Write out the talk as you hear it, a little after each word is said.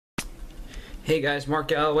Hey guys, Mark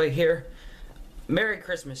Galloway here. Merry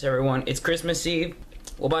Christmas, everyone. It's Christmas Eve.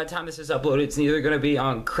 Well, by the time this is uploaded, it's either going to be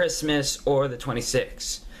on Christmas or the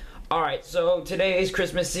 26th. Alright, so today is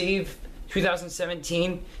Christmas Eve,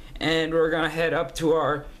 2017, and we're going to head up to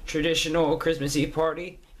our traditional Christmas Eve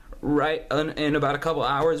party right in about a couple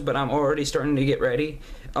hours, but I'm already starting to get ready.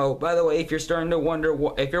 Oh, by the way, if you're starting to wonder,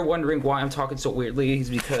 if you're wondering why I'm talking so weirdly, it's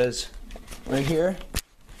because right here,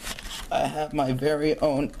 I have my very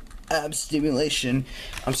own ab stimulation.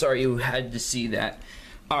 I'm sorry you had to see that.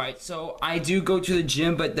 Alright, so I do go to the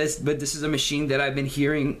gym, but this is a machine that I've been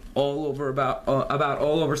hearing all over about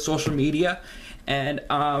all over social media, and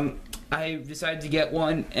I decided to get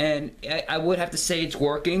one, and I would have to say it's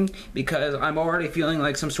working because I'm already feeling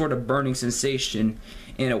like some sort of burning sensation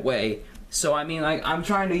in a way. So I mean, like, I'm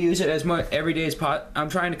trying to use it as much every day as I'm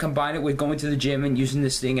trying to combine it with going to the gym and using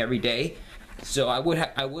this thing every day. So I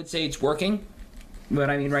would say it's working. But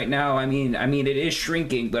I mean, right now, I mean, it is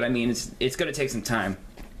shrinking, but I mean, it's gonna take some time.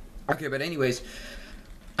 Okay, but anyways,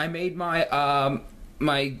 I made my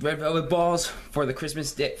my red velvet balls for the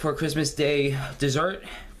Christmas Day dessert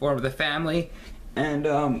for the family, and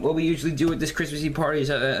what we usually do at this Christmas Eve party is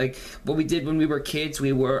like what we did when we were kids.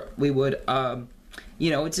 We would you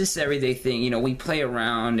know, it's just everyday thing. You know, we play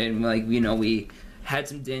around and, like, you know, we had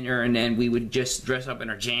some dinner, and then we would just dress up in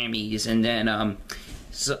our jammies, and then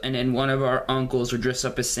and then one of our uncles would dress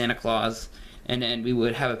up as Santa Claus, and then we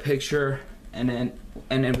would have a picture, and then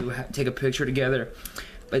we would take a picture together,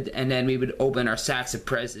 and then we would open our sacks of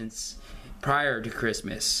presents prior to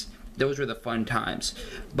Christmas. Those were the fun times.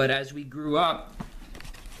 But as we grew up,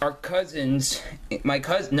 our cousins, my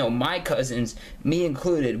cousins, me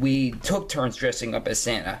included, we took turns dressing up as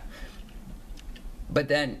Santa. But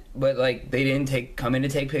like, they didn't come in to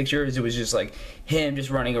take pictures. It was just like him just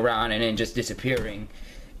running around and then just disappearing.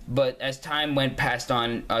 But as time went past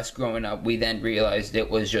on us growing up, we then realized it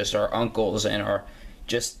was just our uncles and our,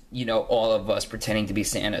 just, you know, all of us pretending to be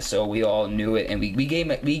Santa. So we all knew it, and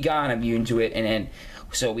we got immune to it. And then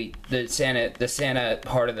so the Santa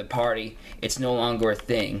part of the party, it's no longer a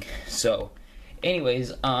thing. So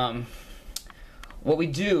anyways, what we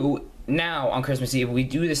do now on Christmas Eve, we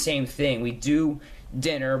do the same thing. We do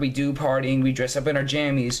dinner, we do partying, we dress up in our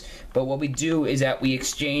jammies, but what we do is that we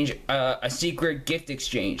exchange a secret gift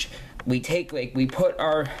exchange. We put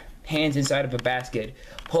our hands inside of a basket,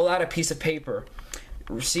 pull out a piece of paper,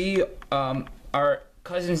 see our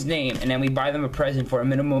cousin's name, and then we buy them a present for a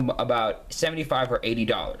minimum about $75 or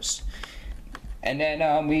 $80. And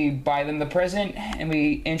then we buy them the present, and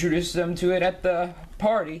we introduce them to it at the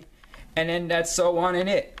party, and then that's so on and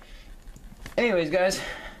it. Anyways, guys,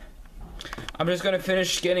 I'm just gonna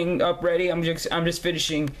finish getting up ready. I'm just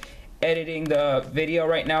finishing editing the video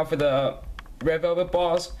right now for the red velvet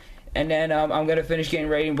balls, and then I'm gonna finish getting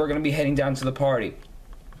ready, and we're gonna be heading down to the party.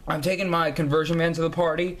 I'm taking my conversion van to the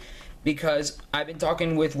party because I've been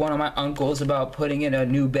talking with one of my uncles about putting in a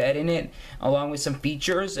new bed in it, along with some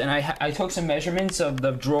features, and I took some measurements of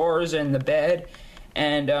the drawers and the bed,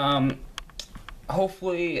 and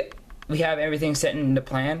hopefully we have everything set into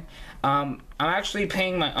plan. I'm actually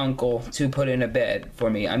paying my uncle to put in a bed for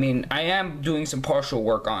me. I mean, I am doing some partial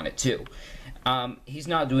work on it too. He's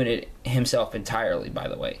not doing it himself entirely, by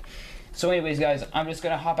the way. So anyways, guys, I'm just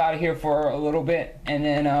gonna hop out of here for a little bit, and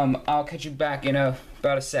then I'll catch you back in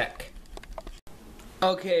about a sec.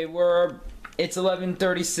 Okay, it's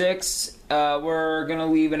 11:36. We're gonna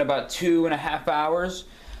leave in about 2.5 hours.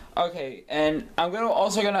 Okay, and I'm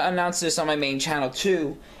also gonna announce this on my main channel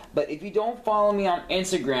too. But if you don't follow me on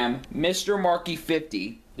Instagram, Mr.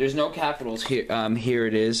 Marky50, there's no capitals here. Here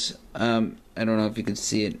it is. I don't know if you can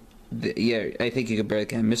see it. Yeah, I think you can barely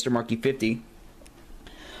can. Mr. Marky50.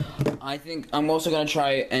 I think I'm also gonna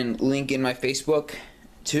try and link in my Facebook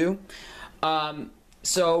too.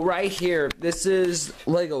 So right here, this is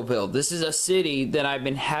Legoville. This is a city that I've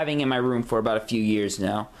been having in my room for about a few years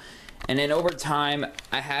now, and then over time,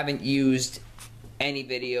 I haven't used any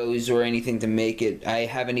videos or anything to make it. I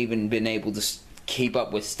haven't even been able to keep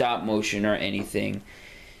up with stop motion or anything.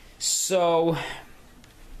 So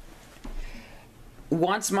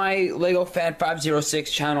once my Lego Fan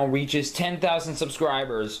 506 channel reaches 10,000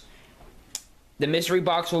 subscribers, the mystery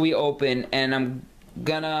box will be open, and I'm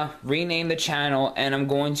gonna rename the channel, and I'm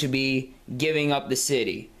going to be giving up the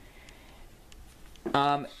city.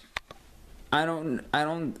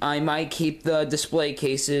 I might keep the display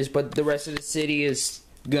cases, but the rest of the city is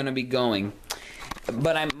gonna be going.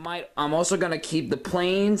 But I'm also gonna keep the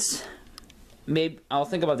planes. Maybe I'll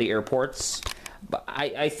think about the airports, but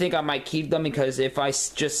I think I might keep them, because if I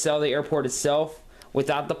just sell the airport itself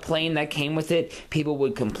without the plane that came with it, people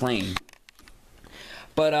would complain.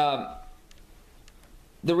 But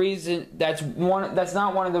the reason that's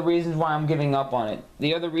not one of the reasons why I'm giving up on it.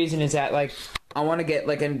 The other reason is that like I want to get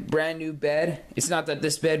like a brand new bed. It's not that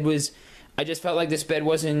this bed was, I just felt like this bed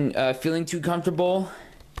wasn't feeling too comfortable,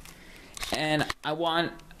 and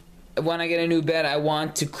when I get a new bed, I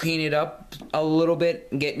want to clean it up a little bit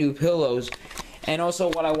and get new pillows. And also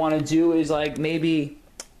what I want to do is like maybe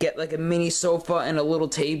get like a mini sofa and a little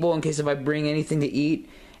table in case if I bring anything to eat,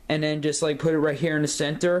 and then just like put it right here in the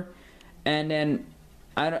center, and then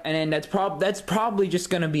that's probably just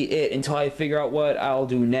gonna be it until I figure out what I'll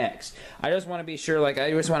do next. I just want to be sure, like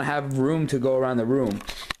I just want to have room to go around the room.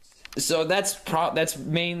 So that's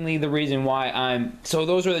mainly the reason why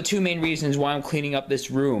those are the two main reasons why I'm cleaning up this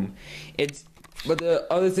room. But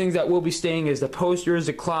the other things that will be staying is the posters,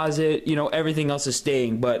 the closet, you know, everything else is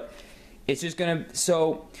staying. But it's just gonna,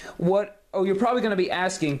 so what, oh, you're probably gonna be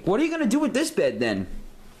asking, what are you gonna do with this bed then?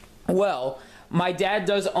 Well, my dad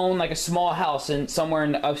does own like a small house somewhere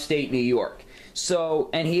in upstate New York. So,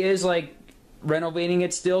 and he is like renovating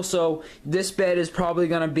it still, so this bed is probably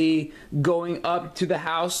gonna be going up to the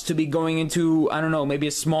house to be going into, I don't know, maybe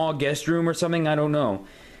a small guest room or something, I don't know.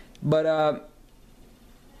 But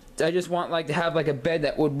I just want like to have like a bed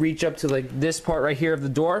that would reach up to like this part right here of the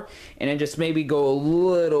door, and then just maybe go a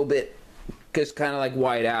little bit, just kind of like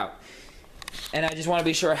wide out. And I just want to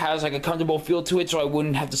be sure it has like a comfortable feel to it, so I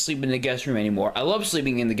wouldn't have to sleep in the guest room anymore. I love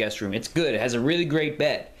sleeping in the guest room. It's good. It has a really great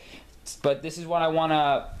bed. But this is what I want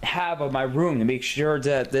to have of my room to make sure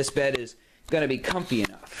that this bed is going to be comfy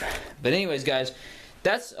enough. But anyways, guys,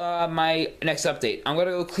 that's my next update. I'm going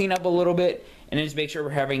to go clean up a little bit and then just make sure we're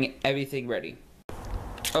having everything ready.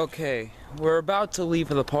 Okay, we're about to leave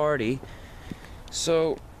for the party.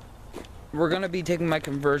 So, we're going to be taking my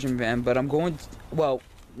conversion van, but I'm going to, well,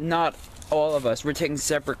 not all of us. We're taking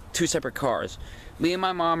two separate cars. Me and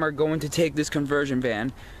my mom are going to take this conversion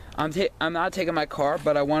van. I'm not taking my car,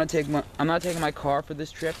 but I'm not taking my car for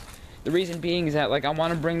this trip. The reason being is that like I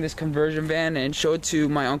want to bring this conversion van and show it to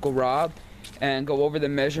my Uncle Rob and go over the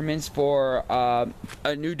measurements for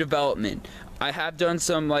a new development. I have done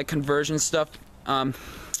some like conversion stuff, some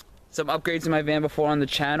upgrades in my van before on the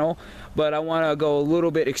channel, but I want to go a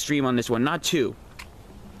little bit extreme on this one, not too.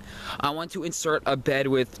 I want to insert a bed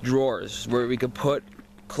with drawers where we could put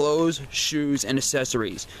clothes, shoes, and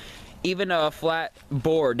accessories. Even a flat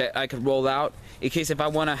board that I could roll out in case if I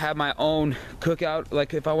want to have my own cookout,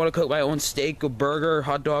 like if I want to cook my own steak or burger,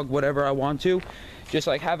 hot dog, whatever I want to, just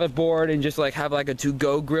like have a board and just like have like a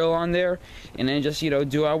to-go grill on there, and then just, you know,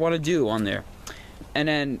 do what I want to do on there. And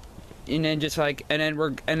then just like, and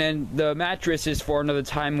then the mattress is for another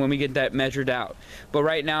time when we get that measured out. But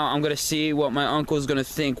right now I'm gonna see what my uncle's gonna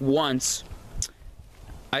think once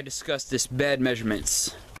I discuss this bed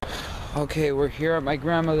measurements. Okay, we're here at my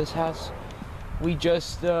grandmother's house. We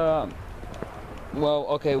just well,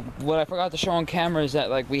 okay, what I forgot to show on camera is that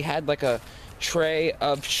like we had like a tray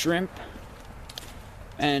of shrimp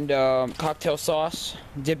and cocktail sauce,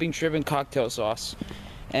 dipping shrimp and cocktail sauce.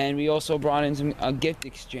 And we also brought in some gift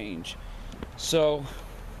exchange. So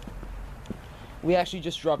we actually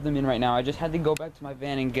just dropped them in right now. I just had to go back to my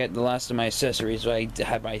van and get the last of my accessories. So I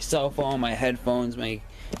had my cell phone, my headphones, my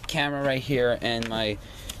camera right here, and my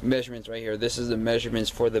measurements right here. This is the measurements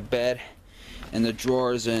for the bed and the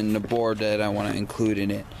drawers and the board that I want to include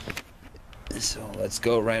in it. So let's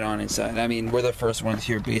go right on inside. I mean, we're the first ones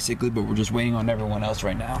here basically, but we're just waiting on everyone else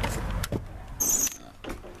right now.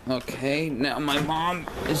 Okay, now my mom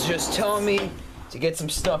is just telling me to get some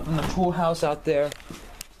stuff from the pool house out there.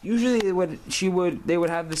 Usually they would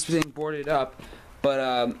have this thing boarded up,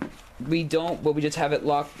 but we don't. But we just have it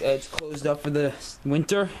locked. It's closed up for the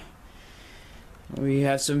winter. We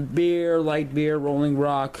have some beer, light beer, Rolling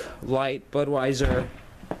Rock, light, Budweiser,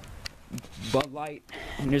 Bud Light,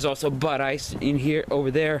 and there's also Bud Ice in here,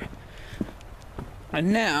 over there.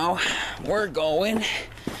 And now we're going,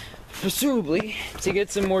 presumably, to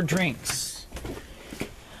get some more drinks.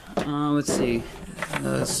 Let's see.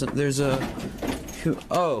 So there's a.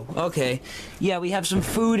 Oh, okay. Yeah, we have some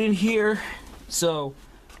food in here. So,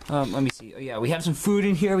 let me see. Oh, yeah, we have some food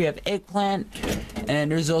in here. We have eggplant,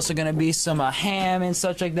 and there's also gonna be some ham and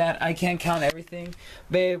such like that. I can't count everything,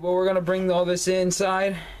 babe. But we're gonna bring all this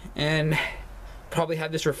inside and probably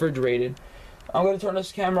have this refrigerated. I'm gonna turn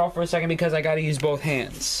this camera off for a second because I gotta use both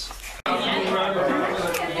hands.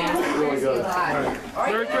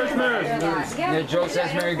 Merry Christmas! Yeah, Joe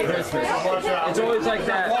says Merry Christmas. It's always like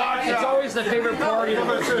that. It's always is the favorite party of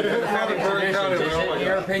the family tradition? Is it, in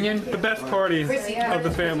your opinion? The best party of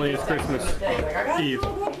the family is Christmas Eve.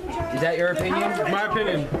 Is that your opinion? My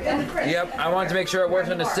opinion. Yep, I wanted to make sure it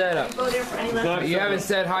wasn't a setup. You haven't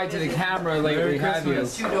said hi to the camera lately, have you?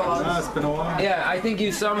 It's been a while. Yeah, I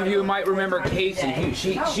think some of you might remember Casey.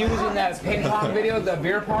 She was in that ping pong video, the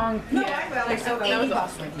beer pong. Yeah,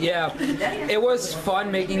 it was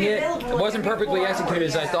fun making it. It wasn't perfectly executed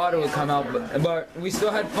as I thought it would come out, but we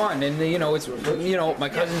still had fun. And you know, my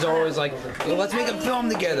cousins are always like, well, let's make a film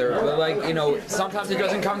together. But like, you know, sometimes it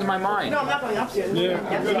doesn't come to my mind.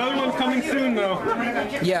 Yeah, another one's coming soon though.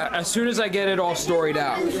 Yeah, as soon as I get it all storied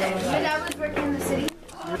out. My dad was working in the city.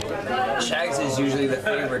 Shags is usually the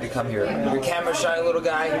favorite to come here. Your camera shy little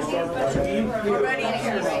guy.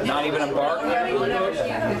 Not even a bark.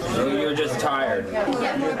 So you're just tired.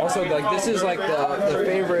 Also, like this is like the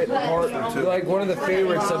favorite part, like one of the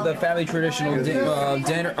favorites of the family traditional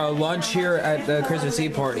dinner lunch here at the Christmas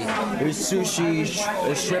Eve party. There's sushi,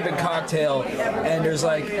 shrimp and cocktail, and there's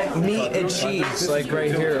like meat and cheese, like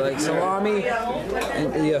right here, like salami,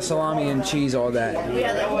 and salami and cheese, all that.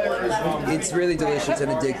 It's really delicious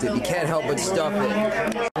and addictive. You can't help but stuff it.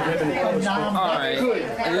 Alright,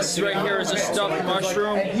 this right here is a stuffed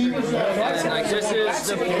mushroom, and like this is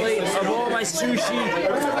the plate of all my sushi,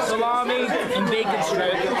 salami, and bacon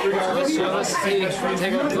strip. So let's see,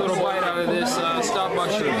 take a little bite out of this stuffed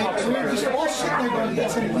mushroom.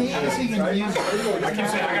 That's good.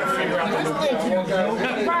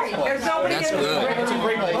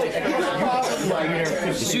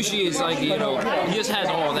 The sushi is like, you know, it just has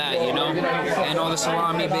all that, you know, and all the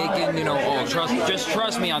salami, bacon, you know, just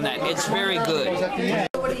trust me on that. It's very good.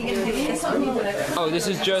 Oh, this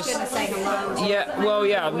is just, yeah, well,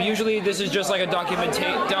 yeah, usually this is just like a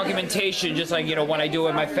documentation, just like, you know, what I do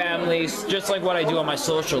with my family, just like what I do on my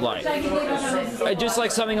social life. Just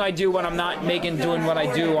like something I do when I'm not doing what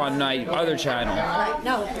I do on my other channel.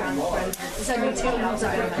 No, it's on YouTube. I'm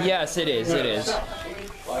sorry. Yes, it is, it is.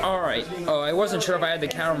 Alright, oh, I wasn't sure if I had the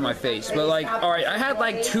camera in my face, but like, alright, I had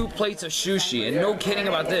like 2 plates of sushi, and no kidding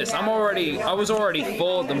about this, I was already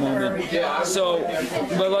full at the moment, so,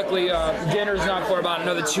 but luckily, dinner's not for about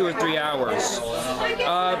another 2 or 3 hours.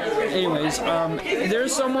 Anyways,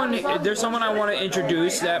 there's someone I want to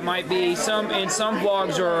introduce that might be in some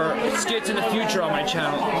vlogs or skits in the future on my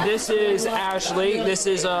channel. This is Ashley, this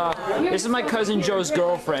is my cousin Joe's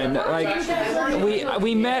girlfriend. Like,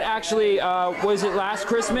 we met actually, was it last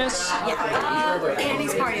Christmas? Yeah,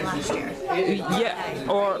 Andy's party last year. Yeah,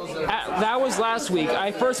 or that was last week.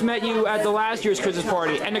 I first met you at the last year's Christmas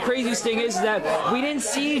party, and the craziest thing is that we didn't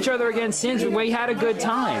see each other again since. We had a good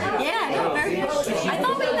time. Yeah, I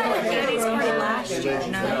thought we met at Andy's party last year.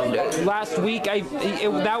 No. Last week,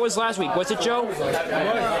 that was last week. Was it, Joe?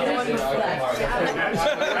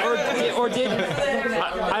 or did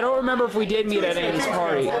I don't remember if we did meet at Andy's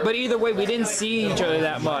party, but either way, we didn't see each other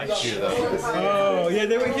that much. Oh yeah,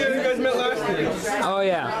 they were here. You guys met last year. Oh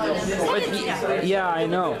yeah, but yeah, I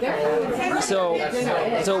know. So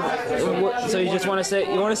you just want to say?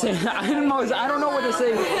 You want to say? I don't know what to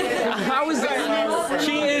say.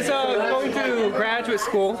 She is going to graduate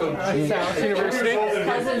school at South University,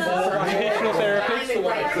 educational therapist,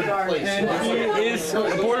 and she is a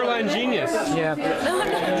borderline genius. Yeah.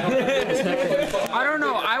 I don't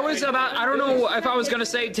know. I don't know if I was gonna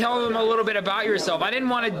say tell them a little bit about yourself. I didn't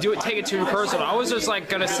want to take it too personal. I was just like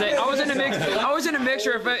gonna say I was in a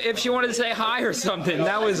mixture if she wanted to say hi or something.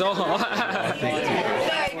 That was all. All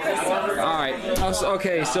right.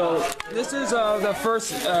 Okay. So this is the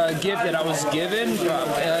first gift that I was given.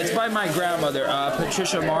 It's by my grandmother,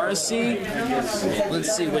 Patricia Morrissey.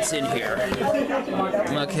 Let's see what's in here.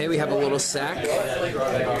 Okay, we have a little sack.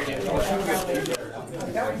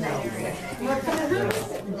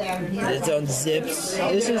 It unzips.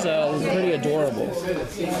 This is pretty adorable.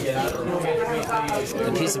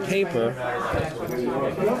 A piece of paper.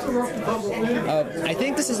 I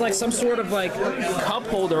think this is like some sort of like cup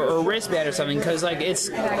holder or wristband or something, because like it's,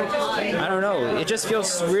 I don't know, it just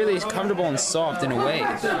feels really comfortable and soft in a way.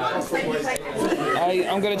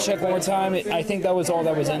 I'm gonna check one more time. I think that was all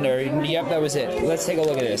that was in there. Yep, that was it. Let's take a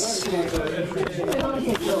look at this.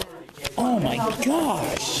 Oh my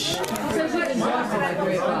gosh! A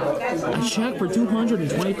check for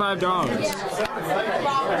 $225.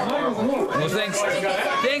 Well, thanks,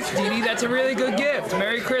 Dee Dee. That's a really good gift.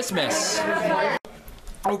 Merry Christmas.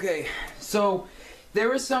 Okay, so there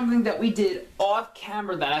was something that we did off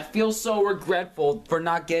camera that I feel so regretful for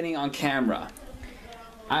not getting on camera.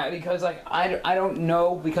 Because like I don't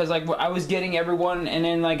know, because like I was getting everyone, and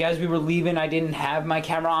then like as we were leaving I didn't have my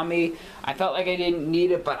camera on me. I felt like I didn't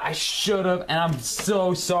need it, but I should have, and I'm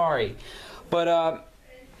so sorry. But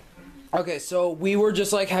okay, so we were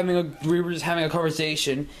just having a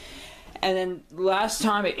conversation, and then last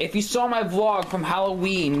time, if you saw my vlog from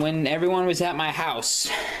Halloween when everyone was at my house,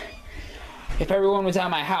 when everyone was at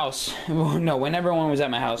my house,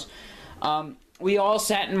 we all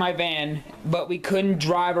sat in my van, but we couldn't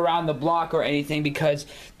drive around the block or anything because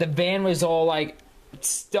the van was all like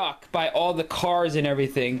stuck by all the cars and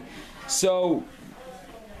everything. So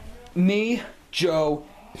me, Joe,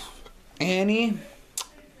 Annie,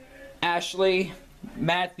 Ashley,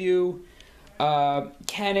 Matthew,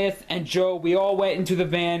 Kenneth, and Joe, we all went into the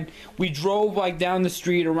van. We drove like down the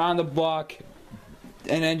street around the block,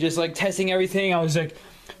 and then just like testing everything. I was like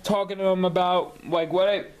talking to them about like what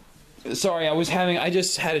I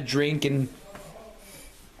just had a drink, and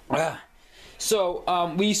so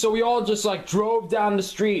we all just like drove down the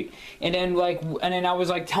street, and then I was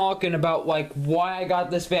like talking about like why I got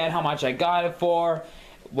this van, how much I got it for,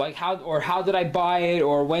 like how did I buy it,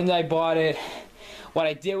 or when did I bought it, what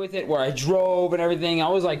I did with it, where I drove and everything. I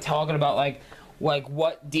was like talking about like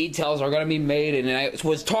what details are gonna be made, and I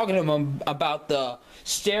was talking to them about the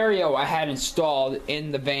stereo I had installed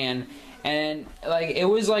in the van. And like it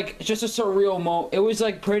was like just a surreal moment. It was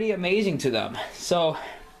like pretty amazing to them. So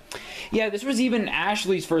yeah, this was even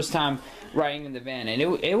Ashley's first time riding in the van, and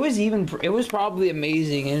it was probably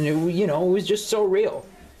amazing, and it was just so real.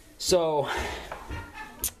 So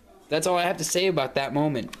that's all I have to say about that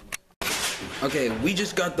moment. Okay, we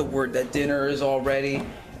just got the word that dinner is all ready.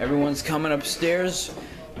 Everyone's coming upstairs.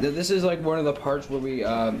 This is like one of the parts where we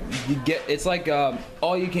it's like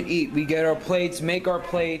all you can eat. We get our plates, make our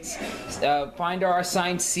plates, find our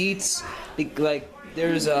assigned seats. Like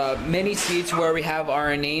there's many seats where we have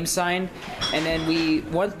our name signed, and then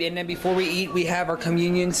before we eat, we have our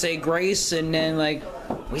communion, say grace, and then like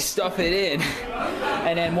we stuff it in.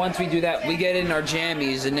 And then once we do that, we get in our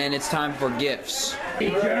jammies, and then it's time for gifts.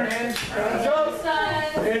 This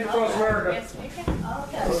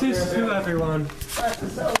is to everyone.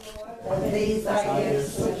 These are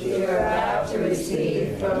gifts which you are about to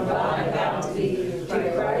receive from thy bounty,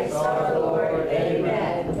 through Christ our Lord.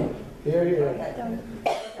 Amen. Here.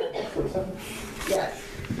 Yes.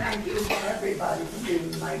 Thank you for everybody for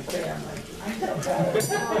being my family.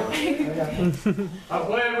 I'm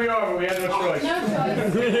glad we are, but we had no choice. No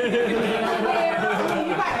choice. You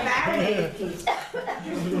got married.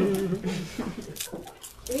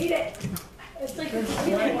 Eat it. It's like a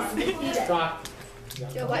Stop.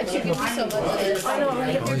 Joe, why'd you give me so much of this? I don't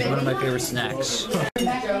like It's one of my favorite snacks. I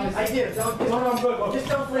do. Just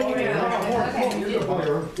don't fling it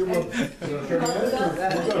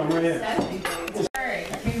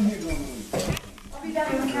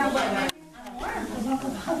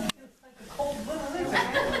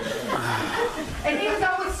And he was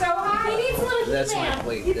always so high. He needs a little That's my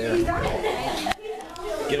plate there.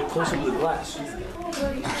 Get it closer to the glass.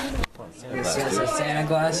 This is a Santa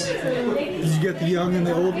glass. Did you get the young and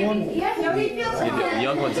the old one? Yeah, no, he feels like The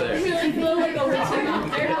young one's there.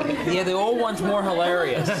 Yeah, the old one's more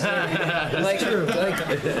hilarious.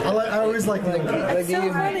 I always like the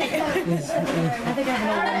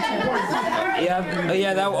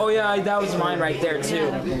that was mine right there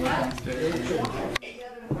too.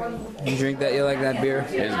 You drink that? You like that beer?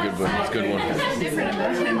 It's a good one. It's a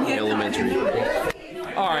good one. Elementary.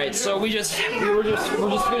 All right, so we're just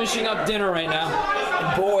finishing up dinner right now.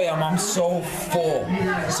 And boy, I'm so full.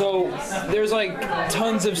 So there's like a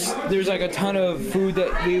ton of food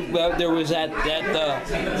that there was at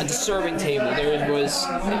the serving table. There was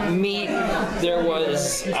meat, there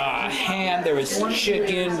was ham, there was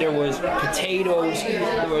chicken, there was potatoes,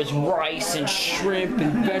 there was rice and shrimp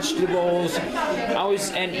and vegetables.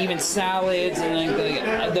 And even salads, and like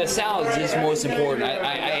the salads is most important.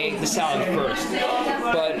 I ate the salad first.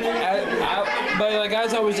 But like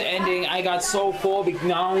as I was ending, I got so full.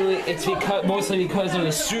 Mostly because of the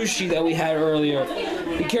sushi that we had earlier.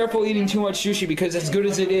 Be careful eating too much sushi, because as good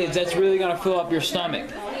as it is, that's really gonna fill up your stomach.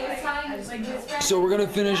 So we're gonna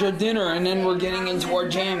finish our dinner, and then we're getting into our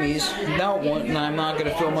jammies. And I'm not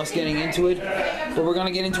gonna film us getting into it, but we're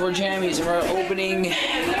gonna get into our jammies, and we're opening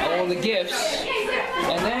all the gifts,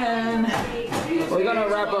 and then we're gonna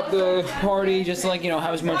wrap up the party, just like,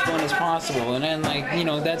 have as much fun as possible, and then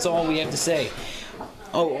that's all we have to say.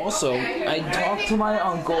 Oh, also, I talked to my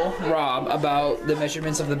uncle, Rob, about the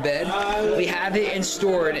measurements of the bed. We have it in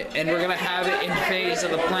stored, and we're gonna have it in phase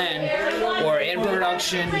of the plan, or in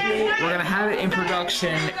production. We're gonna have it in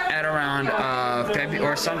production at around February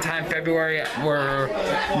or sometime February or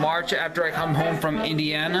March after I come home from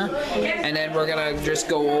Indiana, and then we're gonna just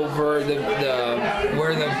go over the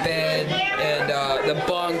where the bed and the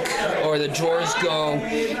bunk or the drawers go,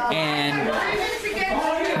 and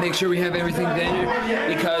make sure we have everything there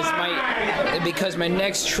because my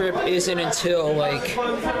next trip isn't until like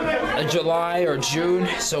July or June,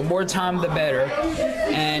 so more time the better.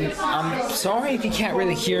 And I'm sorry if you can't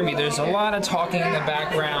really hear me. There's a lot of talking in the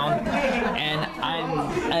background, and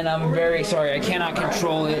I'm very sorry. I cannot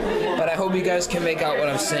control it, but I hope you guys can make out what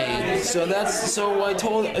I'm saying. So I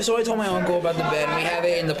told my uncle about the bed, and we have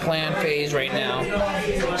it in the plan phase right now.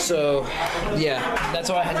 So yeah, that's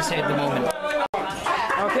all I had to say at the moment.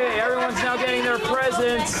 Okay, everyone's now getting their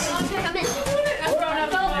presents.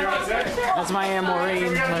 That's my Aunt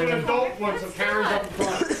Maureen.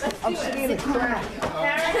 I'm sitting in a crack.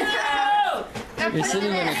 You're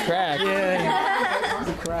sitting in a crack. Yeah.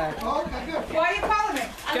 The crack. Why are you calling me?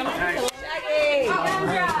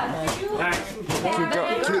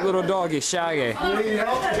 Cute little doggy, Shaggy.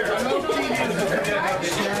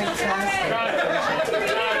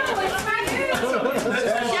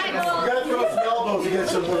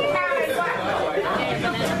 Against the wall.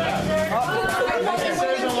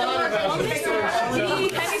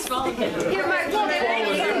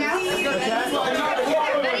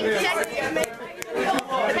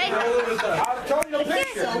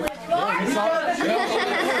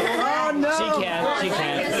 She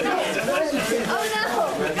can't. Oh no!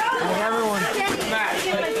 Everyone.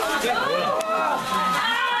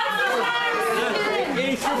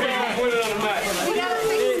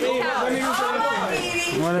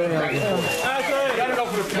 What are they like? Gotta go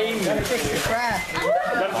for the pain. Gotta fix the crack.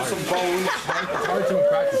 Gotta do some bones. Hard to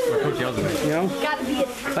practice for Coach Elder. You know? Gotta be a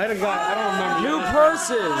I had a guy, I don't remember. New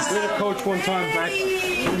purses! We had a coach one time back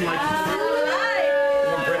in like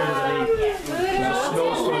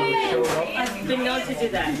snowstorm showed up. Didn't know to do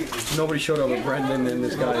that. Nobody showed up with Brendan and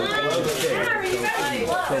this guy.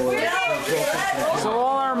 So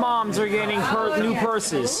all our moms are getting new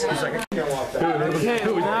purses. Okay,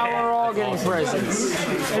 now we're all getting presents.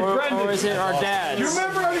 Or is it our dads? You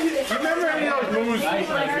remember any of those moves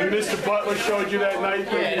Mr. Butler showed you that night?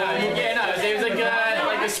 Yeah, it was like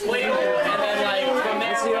a split, and then like from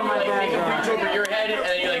there, like make a reach over your head, and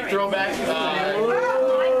then you like throw back.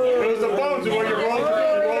 It was the bones where you roll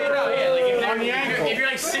on the ankle. If you're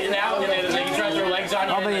like sitting out and then like you try to throw legs on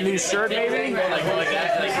you, I'll make a new shirt, maybe? like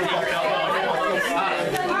that, like your elbow.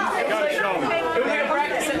 Gotta show me. It was like a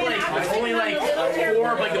practice that like only like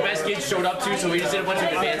 4 of like the best kids showed up to, so we just did a bunch of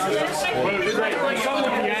advanced moves. But it was great. Like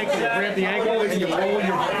something with the ankle. Grab the ankle and you roll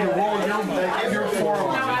your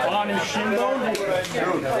forearm on his shin bone.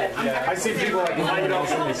 I see people like light it up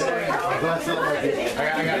from this. You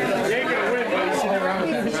ain't gonna win, but you sit around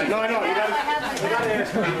with that. No, I know. You gotta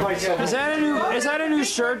ask me myself. Is that a new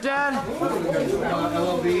shirt, Dad?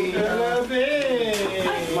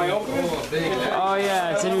 My uncle. Oh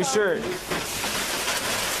yeah, it's a new shirt.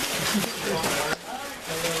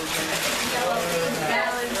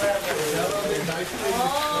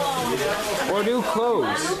 Or new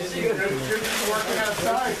clothes.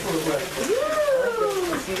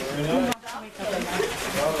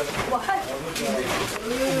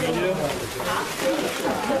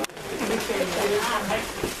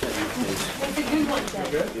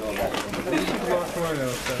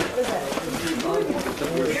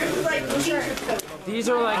 These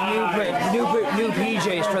are like new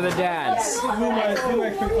PJs for the dads.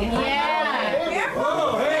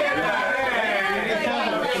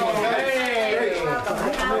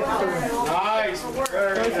 Nice.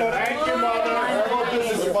 Thank you, Mother. Yeah.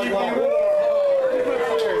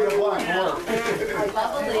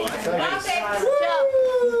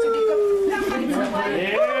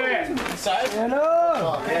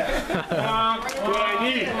 What I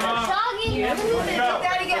need.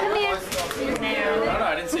 Daddy, get him here. No,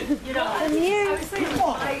 I didn't see. Come here.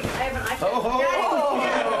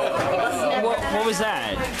 What was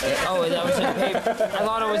that? Oh, that was a paper. I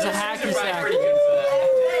thought it was a hacky sack. You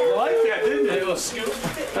like that, didn't you?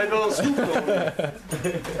 A little scoop.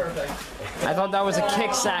 I thought that was a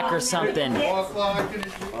kick sack or something.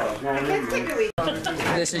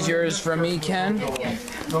 This is yours from me, Ken.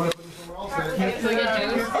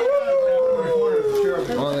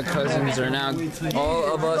 All the cousins are now,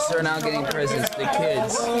 all of us are now getting presents, the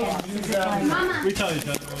kids. We tell each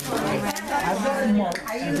other.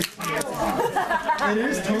 It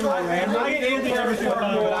is totally random. I get Anthony every single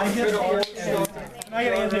time, but I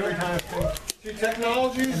get Anthony every time.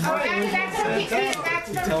 Technologies. Back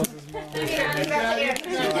to the I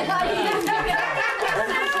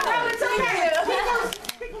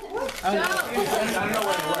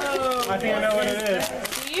think I know what it is.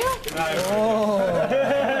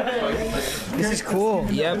 This is cool.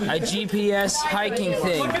 Yep, a GPS hiking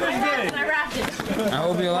thing. I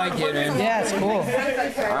hope you like it, man. Yeah, it's cool.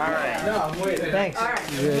 Alright. Thanks.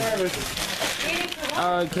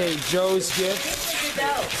 Okay, Joe's gift.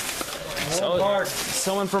 So,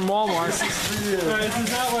 someone from Walmart. This is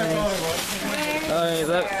not what I thought it was.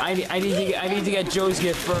 Alright, I need to get Joe's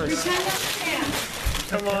gift first.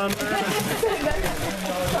 Come on, man.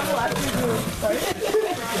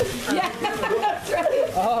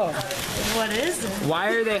 Oh. What is it? Why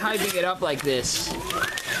are they hyping it up like this?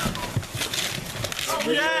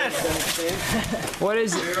 Yes! What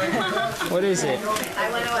is it? What is it?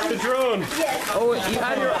 The drone. Oh, you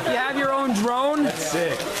have your own drone? That's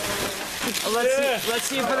sick. Let's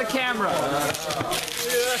see it for the camera.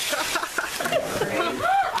 Yes!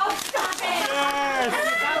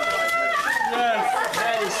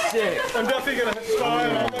 That is sick. I'm definitely gonna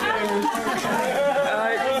start.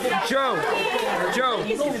 Joe.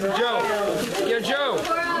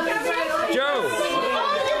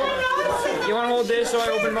 You want to hold this so I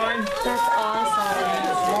open mine? That's awesome.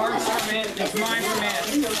 It's mine for man.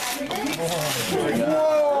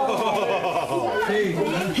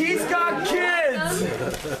 He's got kids.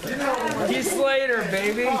 He's Slater,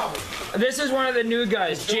 baby. This is one of the new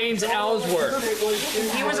guys, James Ellsworth.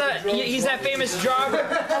 He's that famous jogger.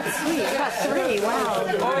 That's sweet. You got 3. Wow.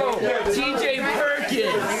 Oh, TJ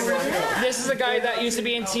Perkins. This is a guy that used to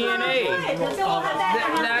be in TNA.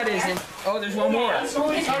 That isn't. Oh, there's one more.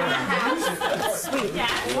 Sweet. All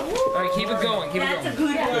right, keep it going. Keep it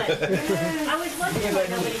going. I was wondering why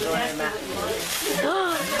nobody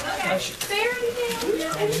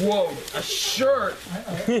Whoa, a shirt.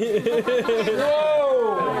 Whoa,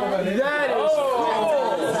 that is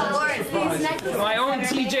cool. My own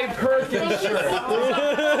TJ Perkins shirt.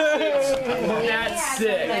 That's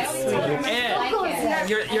sick. And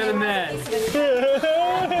you're the man. I'll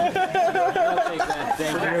take that.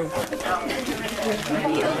 Thank you.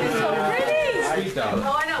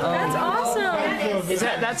 That's awesome. Is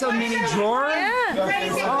that's a mini drawer?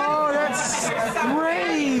 Yeah. Oh, that's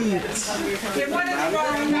great. Who's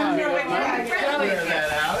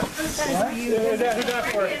that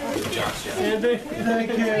for? Andy? Thank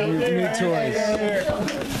you. New toys.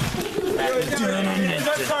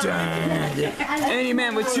 Any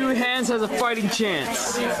man with 2 hands has a fighting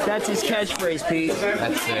chance. That's his catchphrase, Pete.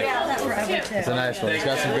 That's sick. It's a nice one. He's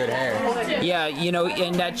got some good hair. Yeah, you know,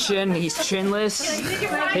 in that chin, he's chinless.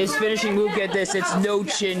 His finishing move, get this, it's no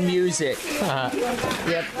chin music.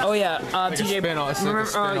 Yep. Oh yeah, TJ. Spin-off.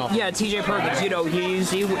 Remember, yeah, TJ Perkins. You know,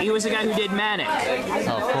 he was the guy who did Manic.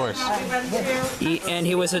 Oh, of course. And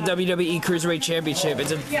he was a WWE Cruiserweight Championship.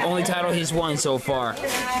 It's the only title he's won so far.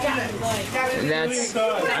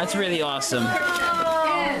 That's really awesome.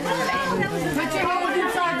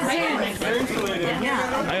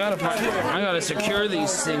 I gotta secure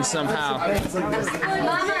these things somehow.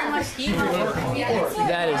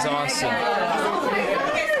 That is awesome.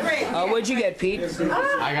 What'd you get, Pete?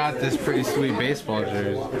 I got this pretty sweet baseball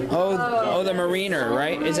jersey. Oh, the Mariner,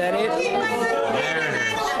 right? Is that it?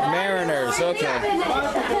 Mariners. Okay.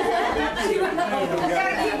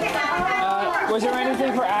 Was there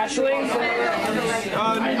anything for Ashley?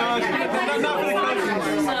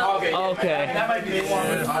 Okay. That might be one.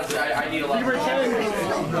 I need a lot.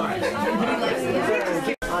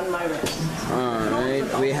 Alright,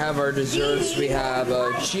 we have our desserts. We have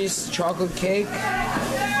cheese chocolate cake.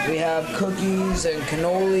 We have cookies and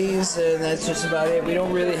cannolis, and that's just about it. We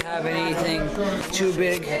don't really have anything too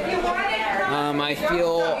big. I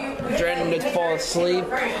feel threatened to fall asleep.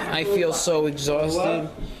 I feel so exhausted.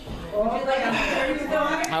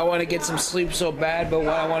 I want to get some sleep so bad, but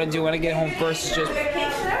what I want to do when I get home first is just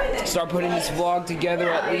start putting this vlog together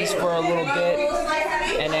at least for a little bit,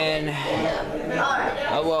 and then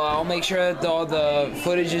I'll make sure that all the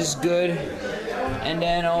footage is good, and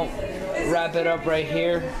then I'll wrap it up right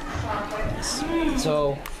here.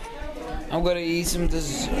 So I'm gonna eat some.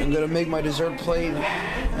 I'm gonna make my dessert plate,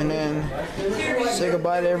 and then say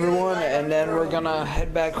goodbye to everyone, and then we're gonna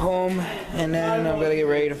head back home, and then I'm gonna get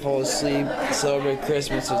ready to fall asleep, celebrate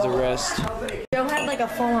Christmas with the rest. Joe had like a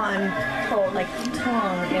full-on cold, like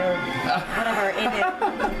tongue or whatever in it.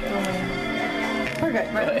 We're good.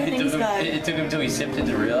 Everything's good. It took him till he sipped it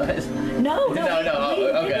to realize. No. No. We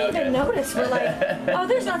didn't even notice. We're like, oh,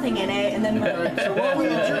 there's nothing in it, and then we're like, so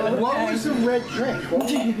what was the red drink?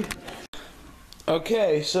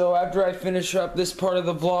 Okay, so after I finish up this part of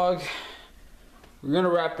the vlog, we're gonna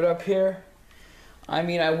wrap it up here. I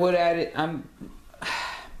mean, I would add it.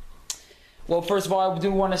 Well, first of all, I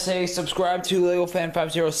do want to say subscribe to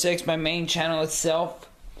LegoFan506, my main channel itself.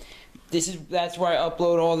 That's where I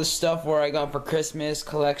upload all the stuff where I got for Christmas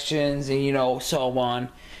collections and so on.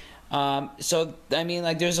 So I mean,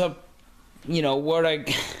 like, there's a what I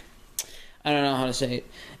don't know how to say it.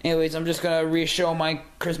 Anyways, I'm just gonna re-show my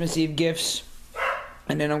Christmas Eve gifts,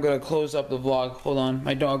 and then I'm gonna close up the vlog. Hold on,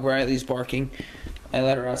 my dog Riley's barking. I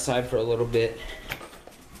let her outside for a little bit.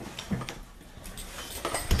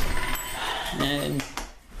 And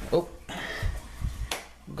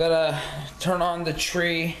gotta turn on the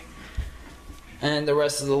tree and the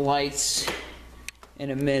rest of the lights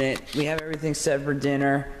in a minute. We have everything set for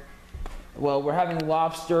dinner. Well, we're having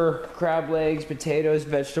lobster, crab legs, potatoes,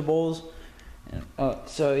 vegetables.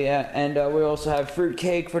 So yeah, and we also have fruit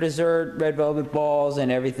cake for dessert, red velvet balls,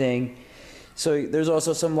 and everything. So there's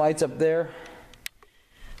also some lights up there.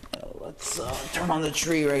 Let's turn on the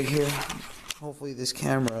tree right here. Hopefully this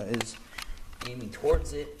camera is aiming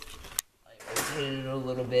towards it. I rotated it a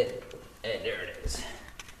little bit, and there it is.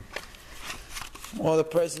 All the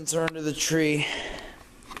presents are under the tree.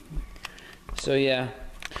 So yeah.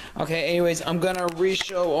 Okay, anyways, I'm gonna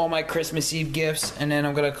re-show all my Christmas Eve gifts, and then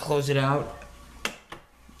I'm gonna close it out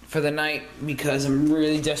for the night because I'm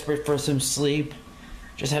really desperate for some sleep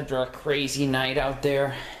just after a crazy night out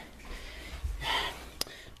there.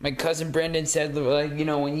 My cousin Brendan said, like,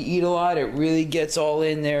 when you eat a lot, it really gets all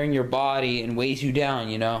in there in your body and weighs you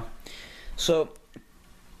down, So,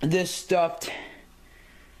 this stuffed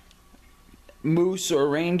moose or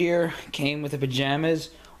reindeer came with the pajamas.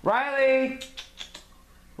 Riley!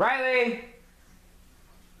 Riley!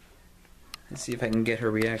 Let's see if I can get her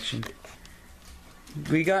reaction.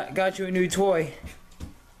 We got you a new toy.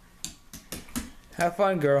 Have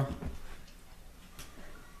fun, girl.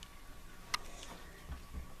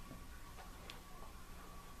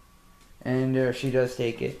 And there she does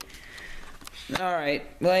take it. Alright,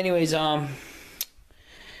 well anyways, I'm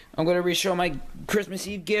gonna re-show my Christmas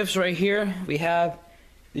Eve gifts right here. We have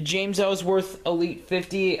the James Ellsworth Elite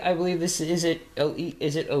 50. I believe this is it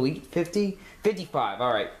Elite 50? 55,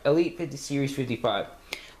 alright. Elite 50 Series 55.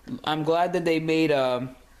 I'm glad that they made a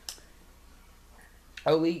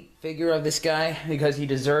Elite figure of this guy because he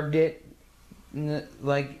deserved it.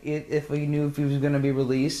 Like, if we knew if he was gonna be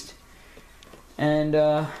released. And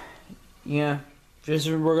yeah,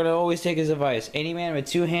 we're gonna always take his advice. Any man with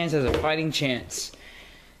two hands has a fighting chance.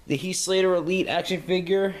 The Heath Slater Elite action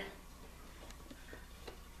figure.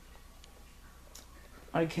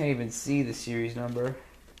 I can't even see the series number.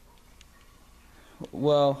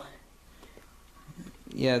 Well,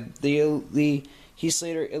 yeah, the Heath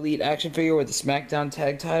Slater Elite action figure with the SmackDown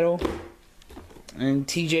tag title. And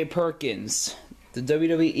T.J. Perkins, the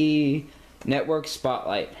WWE Network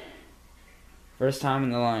Spotlight. First time in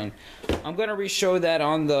the line. I'm gonna re-show that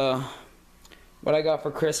on the what I got for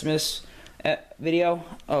Christmas video.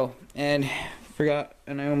 Oh, and forgot,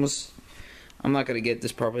 and I'm not gonna get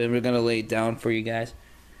this properly. I'm gonna lay it down for you guys.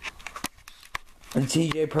 A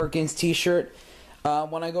T.J. Perkins t-shirt.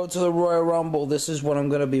 When I go to the Royal Rumble, this is what I'm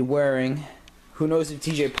gonna be wearing. Who knows if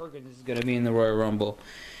T.J. Perkins is gonna be in the Royal Rumble.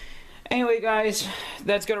 Anyway, guys,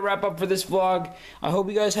 that's gonna wrap up for this vlog. I hope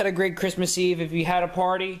you guys had a great Christmas Eve. If you had a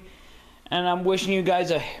party. And I'm wishing you guys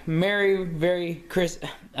a very Merry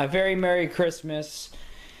Christmas.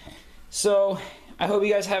 So, I hope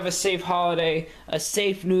you guys have a safe holiday, a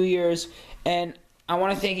safe New Year's, and I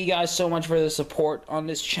want to thank you guys so much for the support on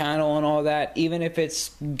this channel and all that, even if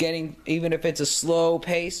it's a slow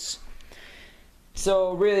pace.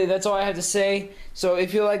 So, really, that's all I have to say. So,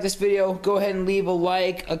 if you like this video, go ahead and leave a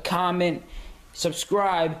like, a comment,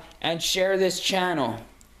 subscribe, and share this channel.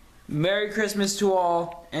 Merry Christmas to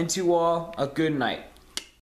all, and to all, a good night.